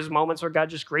monthly, there was moments where God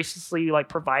just graciously like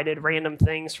provided random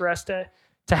things for us to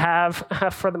have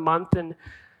for the month. And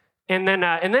then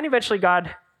eventually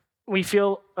God,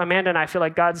 Amanda and I feel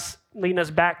like God's leading us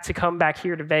back to come back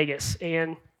here to Vegas.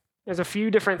 And there's a few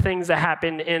different things that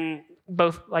happen in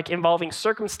both like involving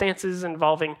circumstances,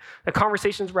 involving the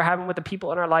conversations we're having with the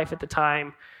people in our life at the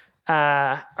time,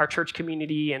 our church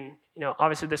community, and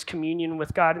obviously this communion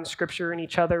with God and Scripture and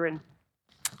each other, and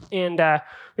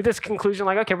with this conclusion,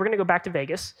 like, okay, we're going to go back to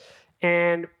Vegas,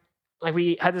 and Like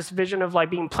we had this vision of like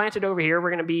being planted over here.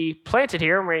 We're going to be planted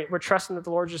here, and we're trusting that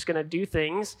the Lord's just going to do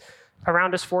things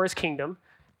around us for His kingdom.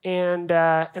 And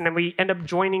then we end up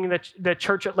joining the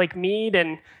church at Lake Mead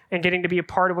and getting to be a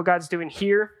part of what God's doing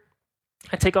here.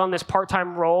 I take on this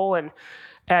part-time role, and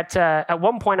at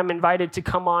one point I'm invited to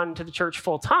come on to the church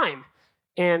full-time.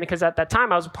 And because at that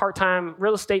time I was part-time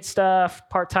real estate stuff,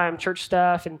 part-time church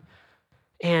stuff,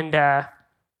 and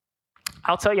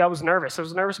I'll tell you, I was nervous. I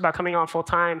was nervous about coming on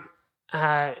full-time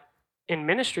in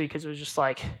ministry because it was just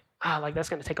like that's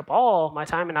going to take up all my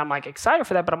time, and I'm like excited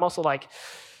for that, but I'm also like,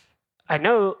 I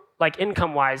know like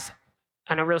income-wise,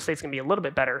 I know real estate's going to be a little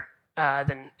bit better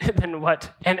than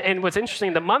what. And what's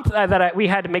interesting, the month that we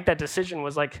had to make that decision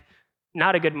was like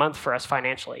not a good month for us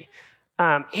financially.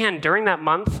 And during that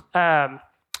month,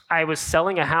 I was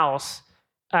selling a house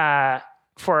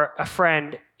for a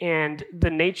friend, and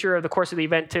the nature of the course of the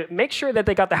event, to make sure that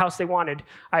they got the house they wanted,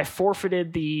 I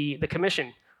forfeited the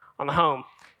commission on the home.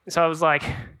 And so I was like,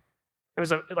 it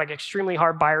was a like extremely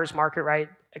hard buyer's market, right?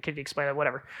 I could explain that,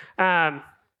 whatever.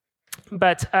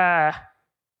 But I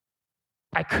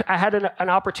had an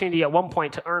opportunity at one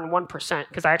point to earn 1%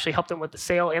 because I actually helped them with the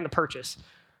sale and the purchase.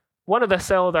 One of the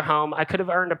sale of their home, I could have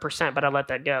earned 1%, but I let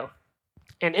that go.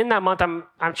 And in that month,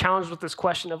 I'm challenged with this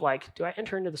question of like, do I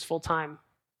enter into this full-time,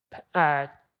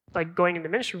 like going into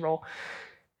ministry role?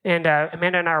 And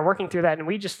Amanda and I are working through that, and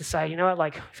we just decided, you know what,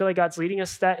 like I feel like God's leading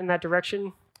us in that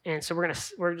direction, and so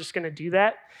we're just gonna do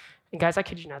that. And guys, I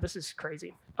kid you not, this is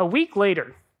crazy. A week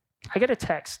later, I get a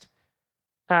text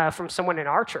from someone in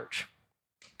our church.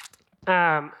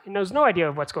 He knows no idea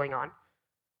of what's going on.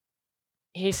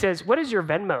 He says, "What is your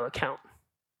Venmo account?"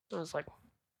 I was like,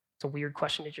 it's a weird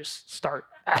question to just start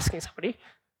asking somebody.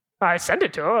 I sent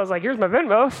it to him. I was like, here's my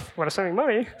Venmo. Want to send me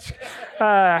money?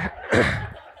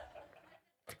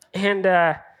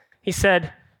 And he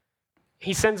said,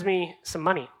 he sends me some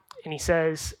money. And he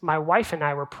says, my wife and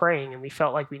I were praying, and we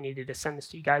felt like we needed to send this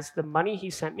to you guys. The money he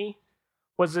sent me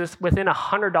was within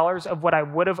 $100 of what I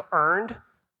would have earned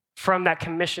from that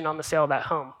commission on the sale of that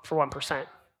home for 1%.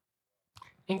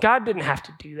 And God didn't have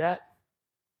to do that.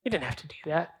 He didn't have to do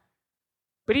that.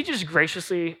 But he just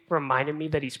graciously reminded me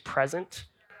that he's present.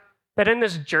 That in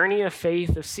this journey of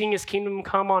faith, of seeing his kingdom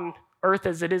come on earth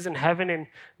as it is in heaven and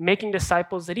making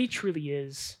disciples, that he truly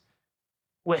is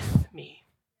with me.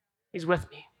 He's with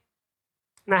me.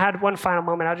 And I had one final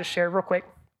moment I'll just share real quick.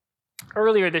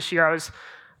 Earlier this year, I was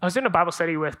in a Bible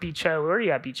study with B. Cho. Where are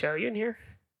you at, B. Cho? Are you in here?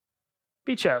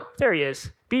 B. Cho. There he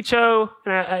is. B. Cho,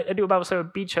 and I do a Bible study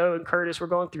with B. Cho and Curtis. We're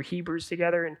going through Hebrews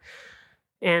together.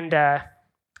 And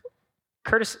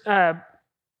Curtis, Brandon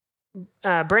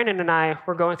and I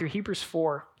were going through Hebrews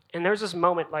 4. And there was this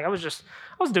moment, like I was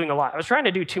doing a lot. I was trying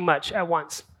to do too much at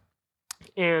once.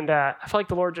 And I felt like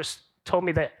the Lord just told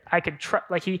me that I could trust,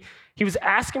 like he was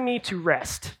asking me to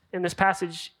rest. In this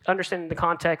passage, understanding the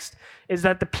context, is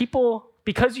that the people,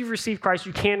 because you've received Christ,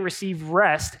 you can receive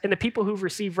rest. And the people who've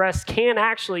received rest can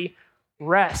actually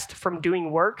rest from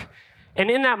doing work. And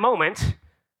in that moment,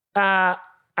 I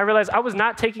realized I was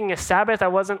not taking a Sabbath. I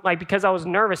wasn't like, because I was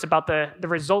nervous about the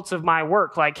results of my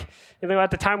work. Like, you know,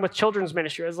 at the time with children's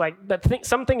ministry, I was like,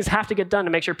 some things have to get done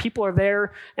to make sure people are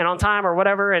there and on time or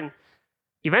whatever. And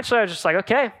eventually I was just like,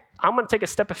 okay, I'm going to take a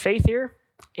step of faith here,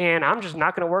 and I'm just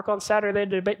not going to work on Saturday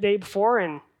the day before.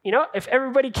 And, you know, if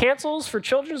everybody cancels for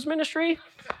children's ministry,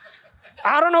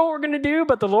 I don't know what we're going to do,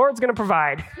 but the Lord's going to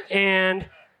provide. And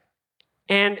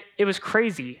it was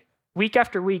crazy. Week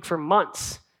after week for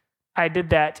months, I did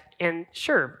that. And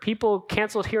sure, people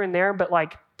canceled here and there, but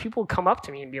like people would come up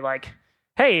to me and be like,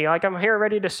 hey, like I'm here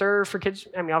ready to serve for kids.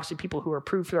 I mean, obviously people who are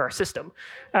approved through our system.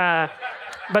 But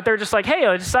they're just like, hey,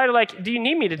 I decided, like, do you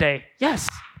need me today? Yes,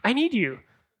 I need you.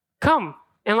 Come.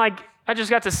 And like, I just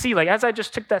got to see, like, as I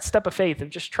just took that step of faith of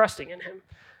just trusting in him,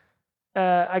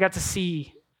 I got to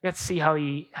see how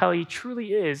he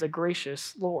truly is a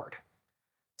gracious Lord.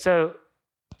 So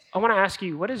I want to ask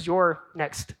you, what is your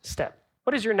next step?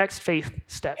 What is your next faith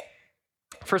step?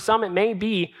 For some, it may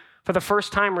be for the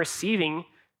first time receiving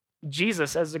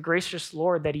Jesus as the gracious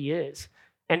Lord that he is.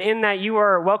 And in that you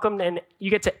are welcomed and you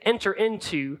get to enter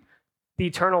into the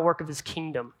eternal work of his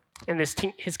kingdom. And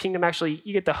his kingdom, actually,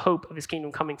 you get the hope of his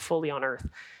kingdom coming fully on earth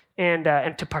and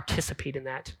to participate in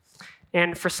that.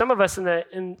 And for some of us in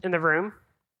the room,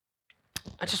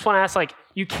 I just want to ask, like,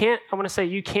 you can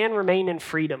remain in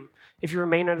freedom if you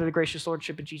remain under the gracious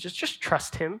lordship of Jesus. Just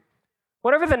trust him.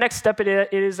 Whatever the next step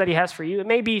it is that he has for you, it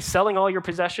may be selling all your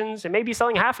possessions. It may be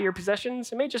selling half of your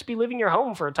possessions. It may just be leaving your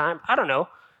home for a time. I don't know.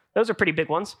 Those are pretty big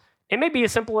ones. It may be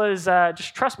as simple as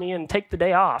just trust me and take the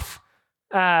day off.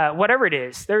 Whatever it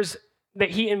is, there's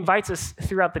that he invites us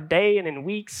throughout the day and in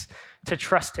weeks to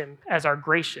trust him as our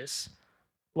gracious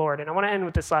Lord. And I want to end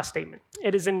with this last statement.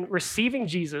 It is in receiving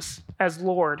Jesus as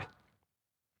Lord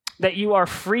that you are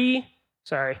free.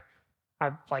 Sorry,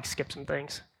 I skipped some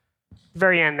things.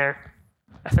 Very end there,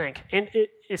 I think. And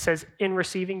it says, in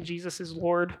receiving Jesus as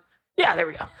Lord. Yeah, there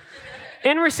we go.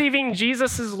 In receiving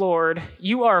Jesus as Lord,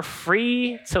 you are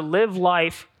free to live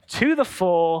life to the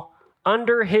full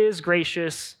under his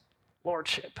gracious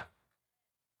lordship.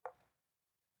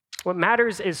 What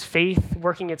matters is faith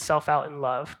working itself out in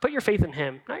love. Put your faith in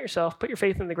him, not yourself. Put your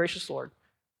faith in the gracious Lord.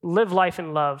 Live life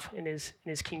in love in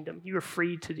his kingdom. You are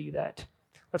free to do that.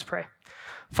 Let's pray.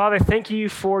 Father, thank you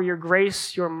for your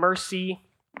grace, your mercy.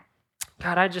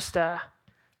 God, I just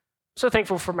so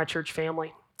thankful for my church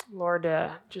family. Lord,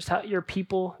 just how your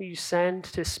people who you send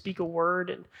to speak a word,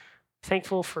 and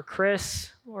thankful for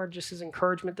Chris, Lord, just his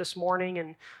encouragement this morning,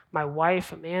 and my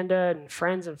wife, Amanda, and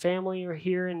friends and family are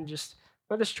here, and just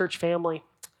this church family.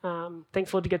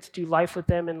 Thankful to get to do life with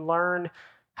them and learn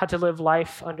how to live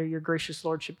life under your gracious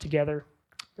lordship together.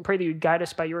 I pray that you'd guide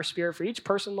us by your spirit. For each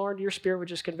person, Lord, your spirit would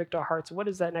just convict our hearts. What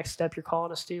is that next step you're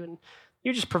calling us to? And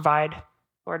you just provide,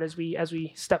 Lord, as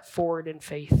we step forward in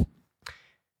faith.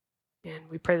 And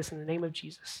we pray this in the name of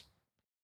Jesus.